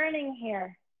burning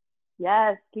here.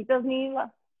 Yes, keep those knees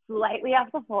slightly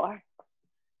off the floor.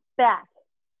 Back,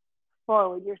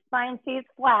 forward. Your spine stays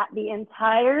flat the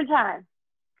entire time.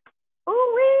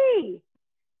 Ooh-wee!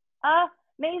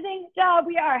 Amazing job.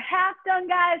 We are half done,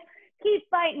 guys. Keep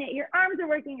fighting it. Your arms are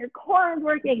working, your core is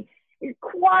working, your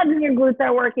quads and your glutes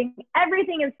are working.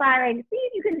 Everything is firing. See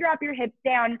if you can drop your hips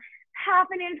down half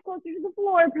an inch closer to the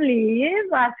floor, please.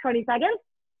 Last 20 seconds.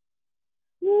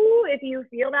 Ooh, if you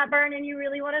feel that burn and you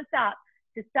really want to stop,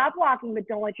 just stop walking, but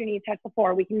don't let your knees touch the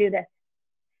floor. We can do this.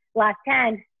 Last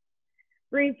 10.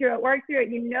 Breathe through it, work through it.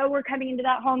 You know we're coming into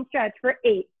that home stretch for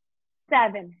 8,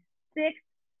 7, 6,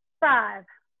 5,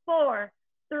 4,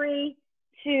 3,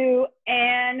 2,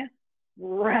 and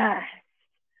rest.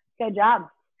 Good job.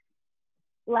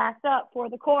 Last up for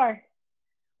the core.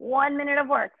 1 minute of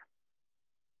work.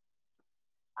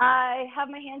 I have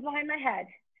my hands behind my head.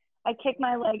 I kick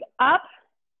my leg up,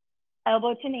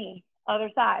 elbow to knee. Other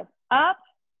side. Up,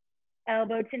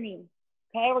 elbow to knee.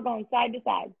 Okay, we're going side to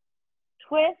side.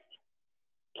 Twist,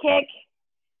 kick,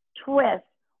 twist.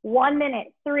 1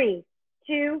 minute. 3,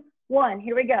 2, 1.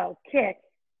 Here we go. Kick,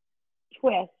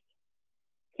 twist,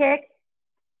 kick,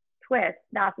 twist.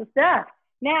 That's the stuff.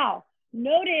 Now,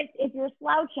 notice if you're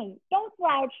slouching, don't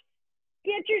slouch.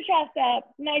 Get your chest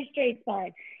up. Nice straight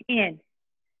spine. In.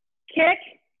 Kick,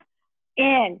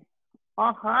 in.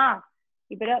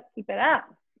 Keep it up, keep it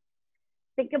up.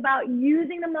 Think about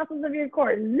using the muscles of your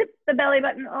core. Zip the belly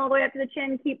button all the way up to the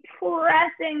chin. Keep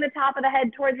pressing the top of the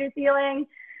head towards your ceiling.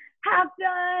 Half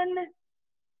done.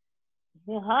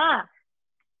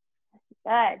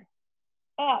 Good.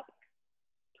 Up,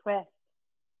 twist.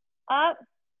 Up,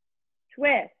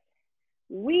 twist.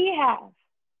 We have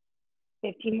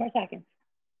 15 more seconds.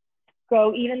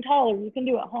 Go even taller. You can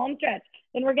do it. Home stretch.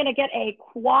 Then we're going to get a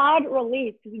quad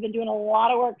release because we've been doing a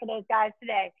lot of work for those guys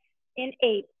today. In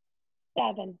 8,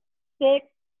 7, 6,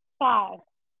 5,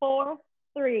 4,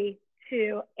 3,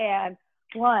 2, and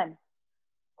 1.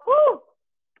 Whew!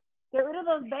 Get rid of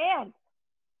those bands.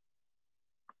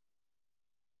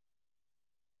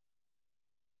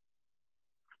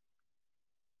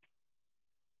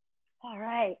 All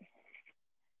right.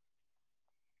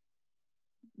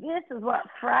 This is what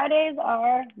Fridays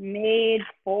are made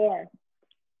for.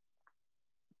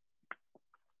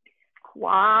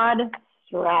 Quad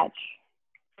stretch.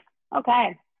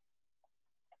 Okay.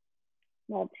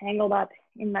 I'm all tangled up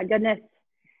in my goodness.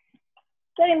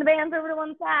 Setting the bands over to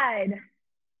one side.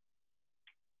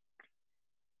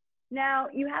 Now,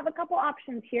 you have a couple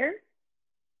options here.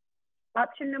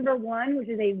 Option number 1, which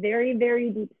is a very,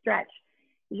 very deep stretch.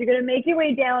 You're going to make your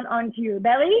way down onto your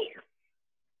belly.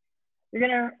 You're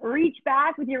going to reach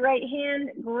back with your right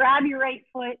hand, grab your right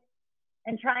foot,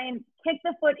 and try and kick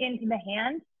the foot into the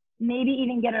hand, maybe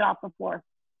even get it off the floor.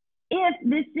 If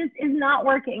this just is not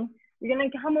working, you're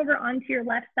going to come over onto your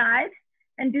left side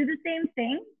and do the same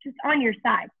thing, just on your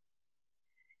side.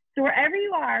 So wherever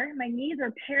you are, my knees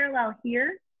are parallel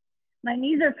here. My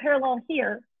knees are parallel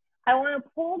here. I want to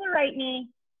pull the right knee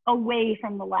away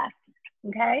from the left,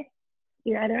 okay?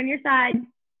 You're either on your side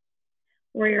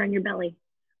or you're on your belly.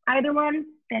 Either one,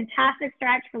 fantastic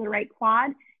stretch for the right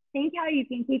quad. Think how you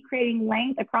can keep creating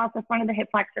length across the front of the hip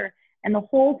flexor and the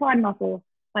whole quad muscle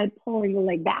by pulling the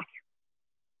leg back.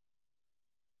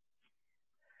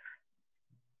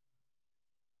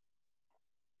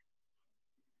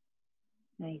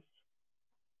 Nice.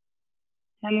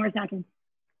 10 more seconds.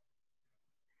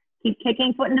 Keep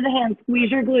kicking foot into the hand.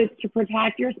 Squeeze your glutes to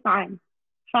protect your spine.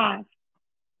 5,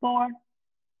 4,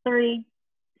 3,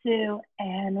 2,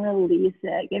 and release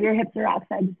it. Give your hips a rock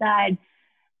side to side.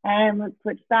 And let's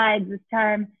switch sides this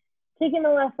time. Taking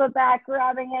the left foot back,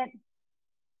 grabbing it,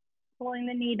 pulling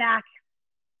the knee back.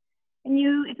 And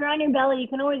if you're on your belly, you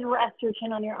can always rest your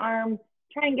chin on your arm.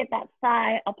 Try and get that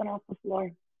thigh up and off the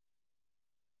floor.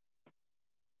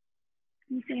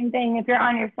 And same thing, if you're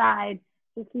on your side,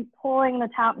 just keep pulling the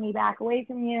top knee back away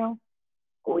from you,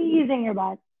 squeezing your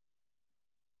butt.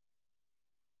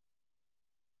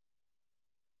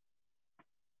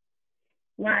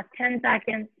 Last 10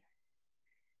 seconds.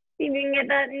 See if you can get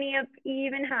that knee up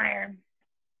even higher.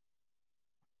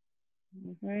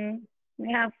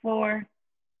 We have 4,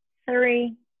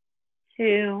 3,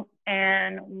 2,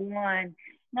 and 1.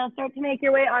 Now start to make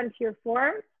your way onto your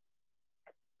forearms.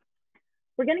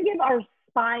 We're going to give our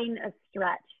spine a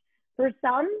stretch. For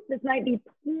some, this might be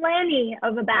plenty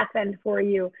of a back bend for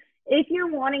you. If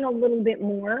you're wanting a little bit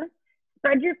more,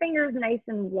 spread your fingers nice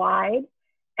and wide.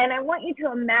 And I want you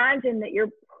to imagine that you're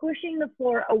pushing the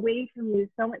floor away from you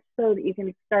so much so that you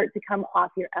can start to come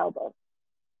off your elbows.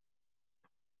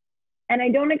 And I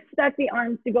don't expect the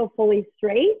arms to go fully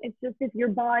straight. It's just if your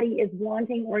body is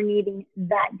wanting or needing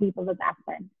that deep of a back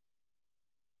bend.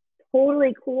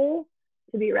 Totally cool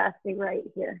to be resting right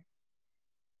here.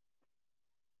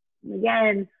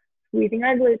 Again, squeezing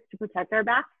our glutes to protect our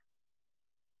back.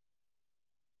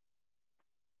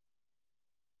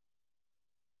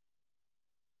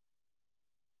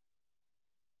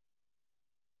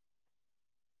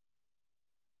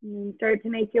 And then start to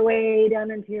make your way down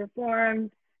into your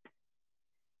forearms.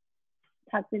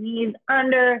 Tuck the knees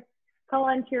under, pull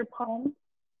onto your palms.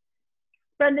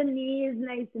 Spread the knees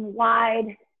nice and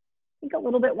wide. Think a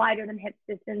little bit wider than hip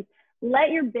distance. Let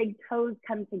your big toes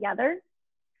come together.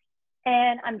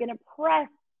 And I'm gonna press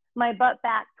my butt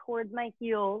back towards my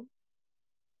heels,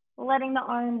 letting the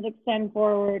arms extend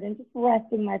forward and just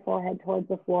resting my forehead towards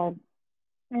the floor.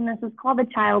 And this is called a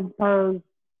child's pose.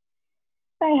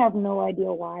 I have no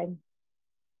idea why,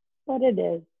 but it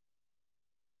is.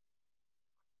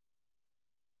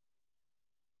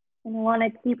 And I want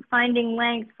to keep finding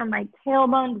length from my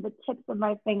tailbone to the tips of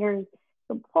my fingers.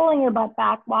 So pulling your butt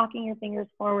back, walking your fingers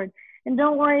forward. And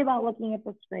don't worry about looking at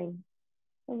the screen.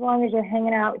 As long as you're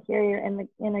hanging out here, you're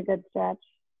in a good stretch.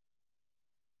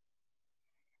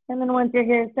 And then once you're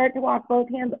here, start to walk both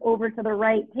hands over to the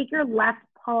right. Take your left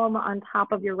palm on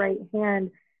top of your right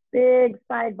hand. Big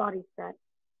side body stretch.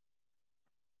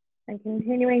 And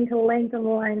continuing to lengthen the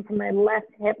line from my left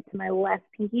hip to my left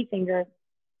pinky finger.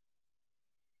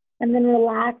 And then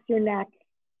relax your neck,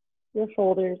 your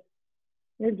shoulders,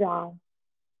 your jaw.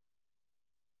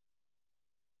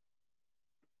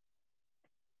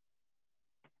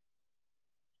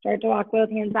 Start to walk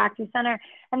both hands back to center.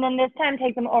 And then this time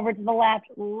take them over to the left,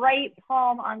 right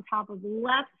palm on top of the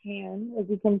left hand as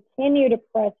you continue to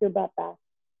press your butt back.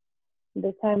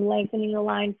 This time lengthening the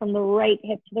line from the right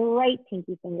hip to the right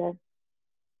pinky finger.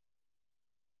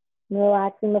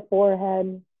 Relaxing the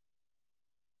forehead,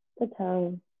 the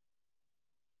tongue.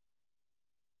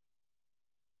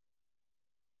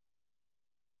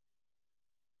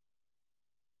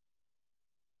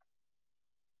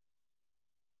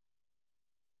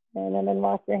 And then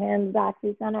walk your hands back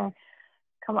to center.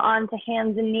 Come on to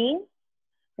hands and knees.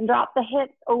 And drop the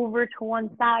hips over to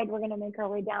one side. We're gonna make our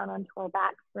way down onto our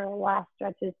backs for our last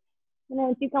stretches. And then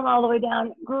once you come all the way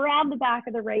down, grab the back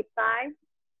of the right thigh.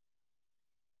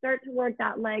 Start to work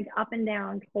that leg up and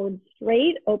down towards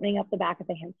straight, opening up the back of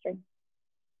the hamstring.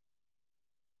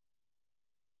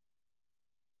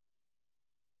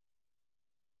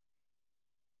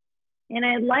 And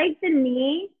I'd like the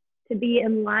knee to be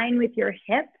in line with your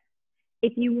hip.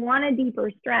 If you want a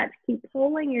deeper stretch, keep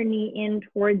pulling your knee in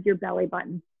towards your belly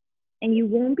button. And you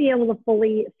won't be able to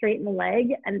fully straighten the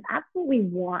leg, and that's what we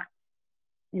want,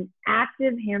 an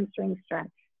active hamstring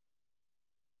stretch.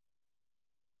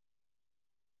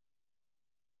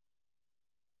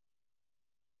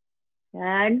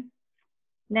 Good.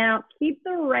 Now keep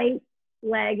the right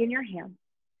leg in your hand.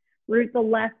 Root the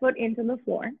left foot into the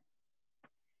floor.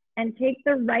 And take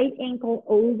the right ankle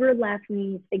over left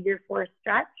knee, figure four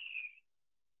stretch.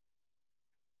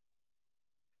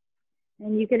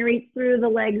 And you can reach through the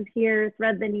legs here,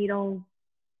 thread the needle.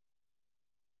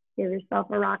 Give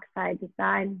yourself a rock side to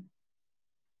side.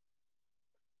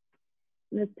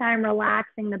 This time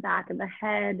relaxing the back of the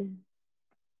head,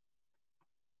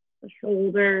 the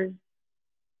shoulders.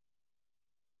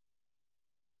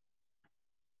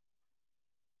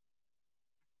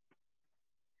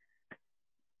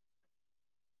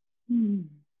 And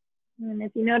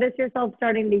if you notice yourself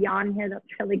starting to yawn here, that's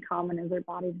really common as our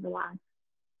bodies relax.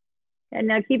 And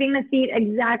now keeping the feet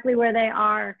exactly where they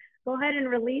are, go ahead and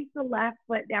release the left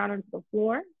foot down onto the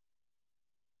floor.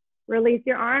 Release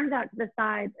your arms out to the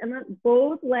sides and let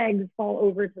both legs fall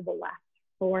over to the left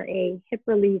for a hip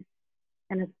release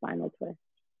and a spinal twist.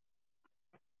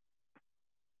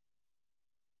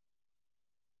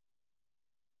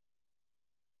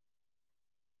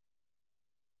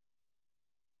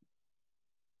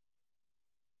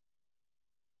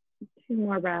 Two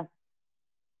more breaths.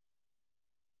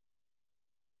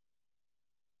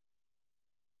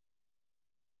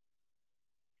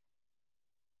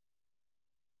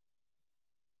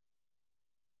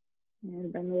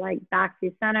 And bring the leg back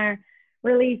to center.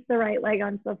 Release the right leg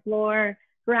onto the floor.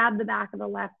 Grab the back of the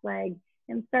left leg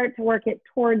and start to work it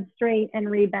towards straight and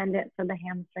rebend it for the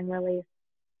hamstring release.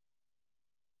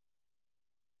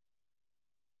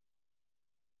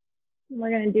 We're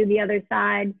going to do the other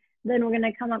side. Then we're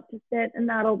going to come up to sit, and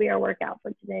that'll be our workout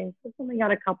for today. So we only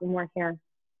got a couple more here.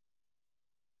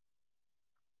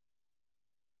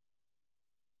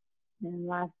 And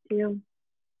last two.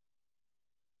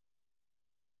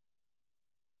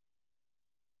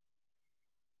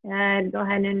 And go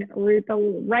ahead and root the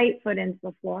right foot into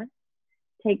the floor.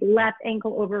 Take left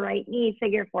ankle over right knee,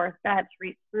 figure four stretch,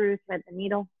 reach through, thread the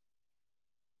needle.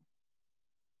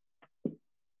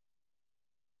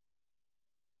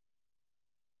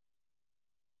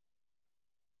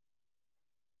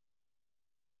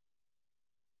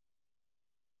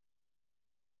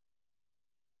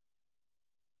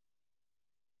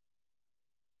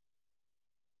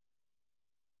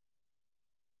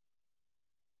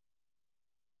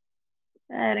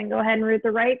 Good, and go ahead and root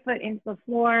the right foot into the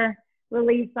floor.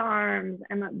 Release arms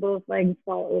and let both legs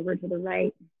fall over to the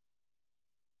right.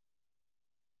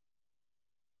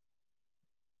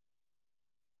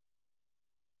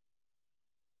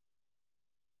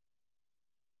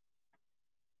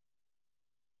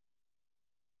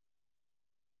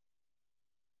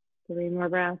 Three more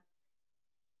breaths.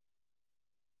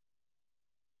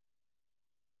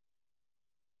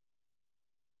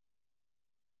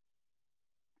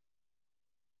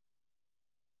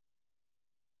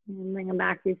 And bring them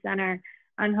back to center.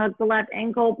 Unhook the left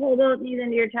ankle, pull those knees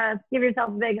into your chest, give yourself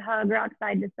a big hug, rock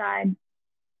side to side.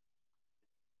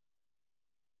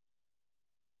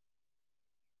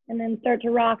 And then start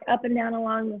to rock up and down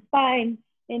along the spine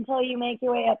until you make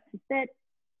your way up to sit.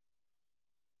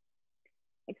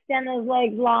 Extend those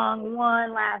legs long,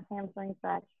 one last hamstring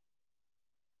stretch.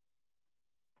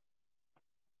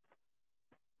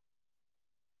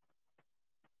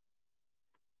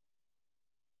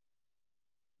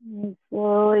 And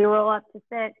slowly roll up to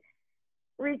sit.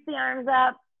 Reach the arms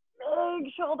up,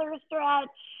 big shoulder stretch.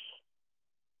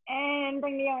 And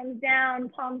bring the arms down,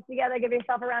 palms together, give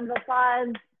yourself a round of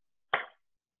applause.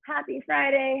 Happy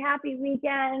Friday, happy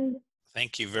weekend.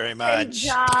 Thank you very Great much.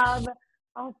 job.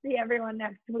 I'll see everyone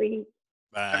next week.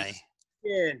 Bye.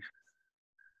 Yeah.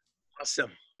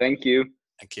 Awesome. Thank you.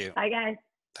 Thank you. Bye, guys.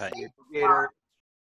 Bye. Later.